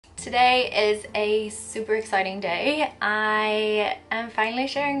Today is a super exciting day. I am finally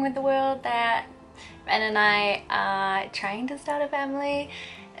sharing with the world that Ben and I are trying to start a family.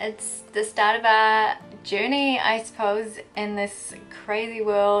 It's the start of our journey, I suppose, in this crazy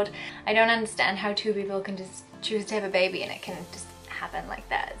world. I don't understand how two people can just choose to have a baby and it can just happen like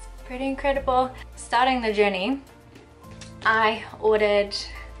that. It's pretty incredible. Starting the journey, I ordered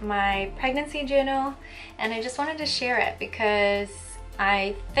my pregnancy journal and I just wanted to share it because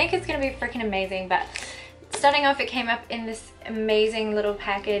I think it's gonna be freaking amazing. But starting off, it came up in this amazing little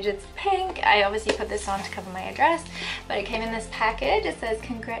package. It's pink. I obviously put this on to cover my address, but it came in this package. It says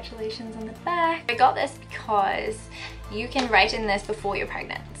congratulations on the back. I got this because you can write in this before you're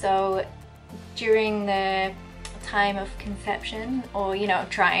pregnant. So during the time of conception, or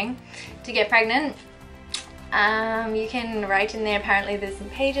trying to get pregnant, you can write in there. Apparently there's some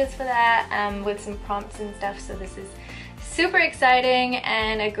pages for that with some prompts and stuff. So this is super exciting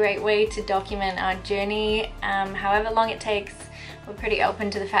and a great way to document our journey, however long it takes. We're pretty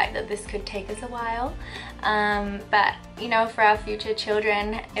open to the fact that this could take us a while, but for our future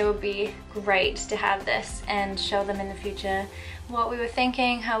children it would be great to have this and show them in the future what we were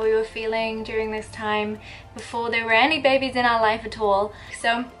thinking, how we were feeling during this time before there were any babies in our life at all.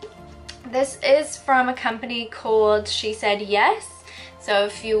 So this is from a company called She Said Yes. So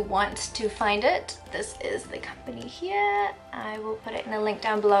if you want to find it, this is the company here. I will put it in the link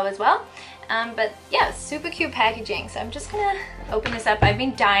down below as well. But yeah, super cute packaging. So I'm just gonna open this up. I've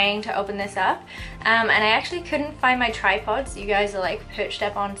been dying to open this up. And I actually couldn't find my tripod. So you guys are like perched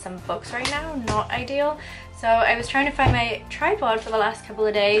up on some books right now, not ideal. So I was trying to find my tripod for the last couple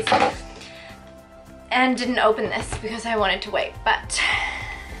of days and didn't open this because I wanted to wait. But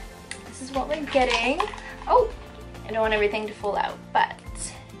this is what we're getting. Oh, I don't want everything to fall out, but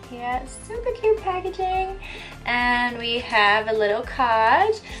yeah, super cute packaging. And we have a little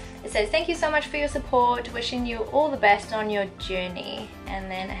card. It says, "Thank you so much for your support, wishing you all the best on your journey." And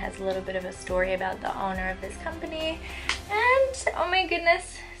then it has a little bit of a story about the owner of this company. And oh my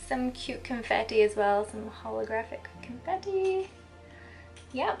goodness, some cute confetti as well, some holographic confetti.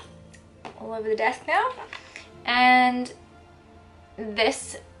 Yep, all over the desk now. And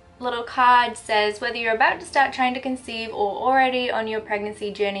this little card says, "Whether you're about to start trying to conceive or already on your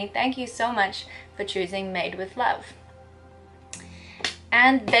pregnancy journey, thank you so much for choosing Made with Love."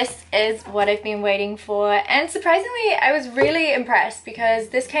 And this is what I've been waiting for, and surprisingly I was really impressed because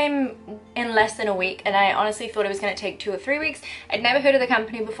this came in less than a week and I honestly thought it was going to take 2 or 3 weeks. I'd never heard of the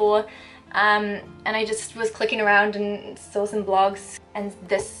company before, and I just was clicking around and saw some blogs, and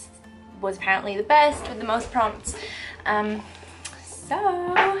this was apparently the best with the most prompts.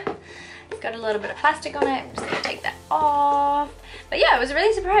 So it's got a little bit of plastic on it. I'm just gonna take that off. But yeah, I was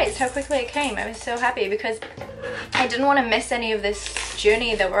really surprised how quickly it came. I was so happy because I didn't want to miss any of this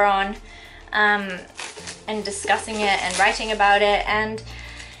journey that we're on, and discussing it and writing about it. And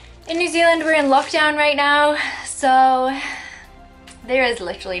in New Zealand we're in lockdown right now, so there is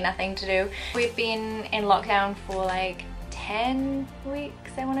literally nothing to do. We've been in lockdown for like 10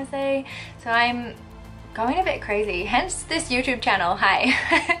 weeks, I want to say. So I'm going a bit crazy, hence this YouTube channel. Hi.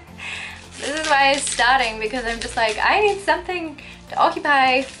 This is why it's starting, because I'm just like, I need something to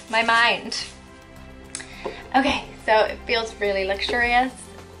occupy my mind. Okay, so it feels really luxurious.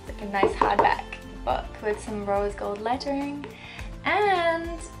 It's like a nice hardback book with some rose gold lettering.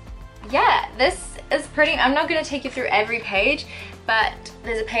 And yeah, this is pretty, I'm not going to take you through every page, but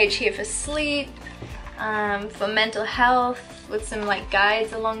there's a page here for sleep, for mental health, with some like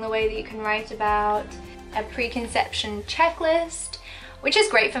guides along the way that you can write about, a preconception checklist, which is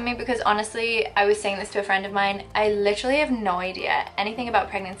great for me because honestly, I was saying this to a friend of mine, I literally have no idea anything about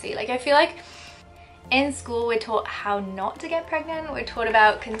pregnancy. Like, I feel like in school we're taught how not to get pregnant, we're taught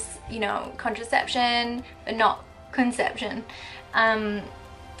about contraception, but not conception.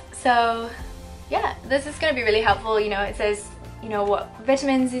 So yeah, this is going to be really helpful. It says what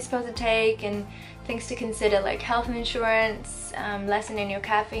vitamins you're supposed to take and things to consider, like health insurance, lessening your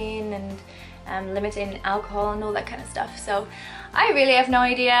caffeine, and limiting alcohol and all that kind of stuff. So I really have no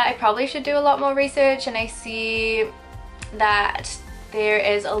idea. I probably should do a lot more research, and I see that there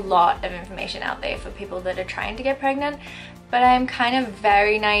is a lot of information out there for people that are trying to get pregnant, but I'm kind of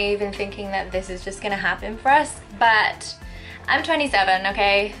very naive in thinking that this is just gonna happen for us. But I'm 27,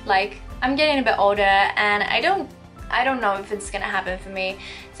 okay? Like, I'm getting a bit older and I don't know if it's gonna happen for me.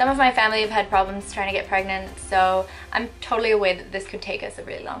 Some of my family have had problems trying to get pregnant, so I'm totally aware that this could take us a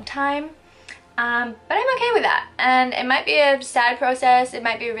really long time. But I'm okay with that, and it might be a sad process, it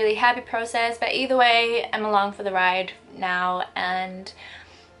might be a really happy process, but either way I'm along for the ride now. And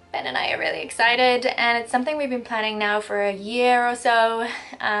Ben and I are really excited, and it's something we've been planning now for a year or so,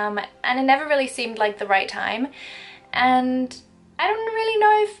 and it never really seemed like the right time. And I don't really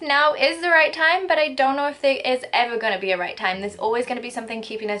know if now is the right time, but I don't know if there is ever going to be a right time. There's always going to be something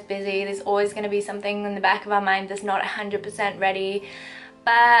keeping us busy. There's always going to be something in the back of our mind that's not 100% ready.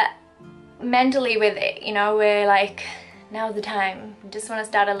 But mentally with it, you know, we're like, now's the time. We just want to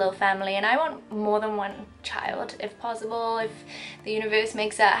start a little family, and I want more than one child if possible, if the universe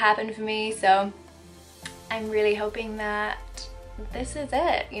makes that happen for me. So I'm really hoping that this is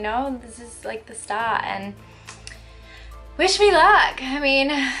it, you know, this is like the start. And wish me luck. I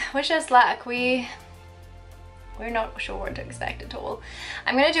mean, wish us luck. We're not sure what to expect at all.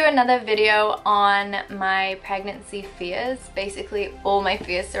 I'm gonna do another video on my pregnancy fears, basically all my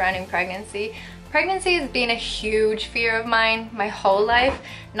fears surrounding pregnancy. Pregnancy has been a huge fear of mine my whole life,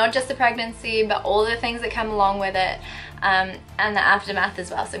 not just the pregnancy, but all the things that come along with it, and the aftermath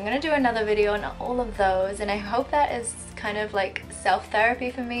as well. So I'm gonna do another video on all of those, and I hope that is kind of like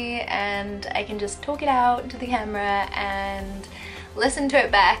self-therapy for me, and I can just talk it out to the camera and listen to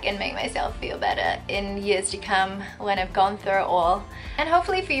it back and make myself feel better in years to come when I've gone through it all. And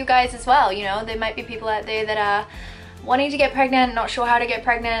hopefully for you guys as well, you know, there might be people out there that are wanting to get pregnant, not sure how to get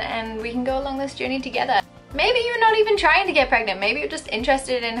pregnant, and we can go along this journey together. Maybe you're not even trying to get pregnant, maybe you're just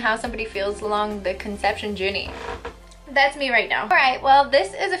interested in how somebody feels along the conception journey. That's me right now. Alright, well,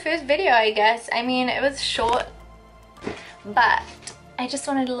 this is a first video, I guess. I mean, it was short, but I just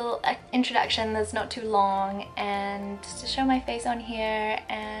wanted a little introduction that's not too long, and to show my face on here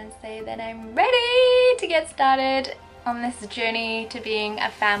and say that I'm ready to get started on this journey to being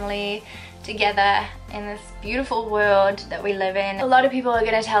a family together in this beautiful world that we live in. A lot of people are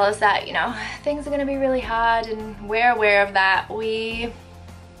going to tell us that, you know, things are going to be really hard, and we're aware of that. We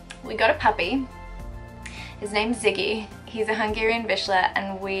got a puppy. His name's Ziggy. He's a Hungarian Vizsla,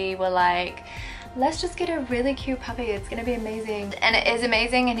 and we were like, let's just get a really cute puppy. It's gonna be amazing. And it is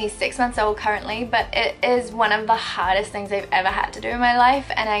amazing, and he's 6 months old currently, but it is one of the hardest things I've ever had to do in my life,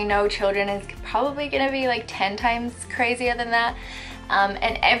 and I know children is probably gonna be like 10 times crazier than that.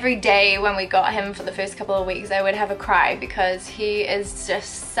 And every day when we got him for the first couple of weeks, I would have a cry because he is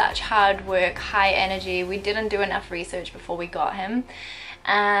just such hard work, high energy. We didn't do enough research before we got him.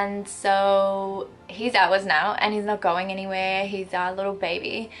 And so he's ours now, and he's not going anywhere. He's our little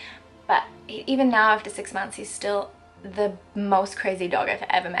baby. But even now, after 6 months, he's still the most crazy dog I've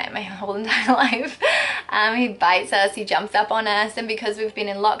ever met in my whole entire life. He bites us, he jumps up on us, and because we've been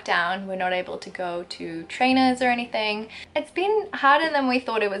in lockdown, we're not able to go to trainers or anything. It's been harder than we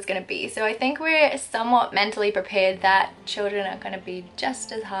thought it was going to be, so I think we're somewhat mentally prepared that children are going to be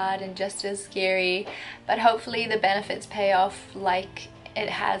just as hard and just as scary, but hopefully the benefits pay off like it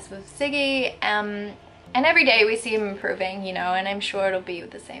has with Ziggy. And every day we see him improving, you know, and I'm sure it'll be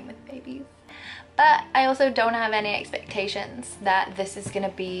the same with babies. But I also don't have any expectations that this is going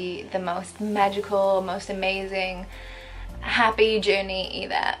to be the most magical, most amazing, happy journey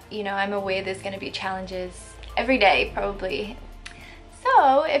either. You know, I'm aware there's going to be challenges every day, probably.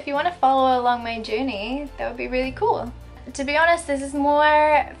 So if you want to follow along my journey, that would be really cool. To be honest, this is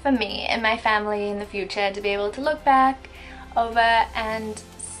more for me and my family in the future, to be able to look back over and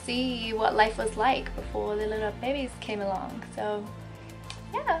see what life was like before the little babies came along. So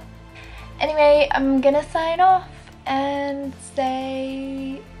yeah. Anyway, I'm gonna sign off and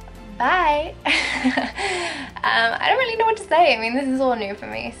say bye. I don't really know what to say. I mean, this is all new for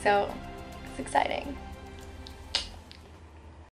me, so it's exciting.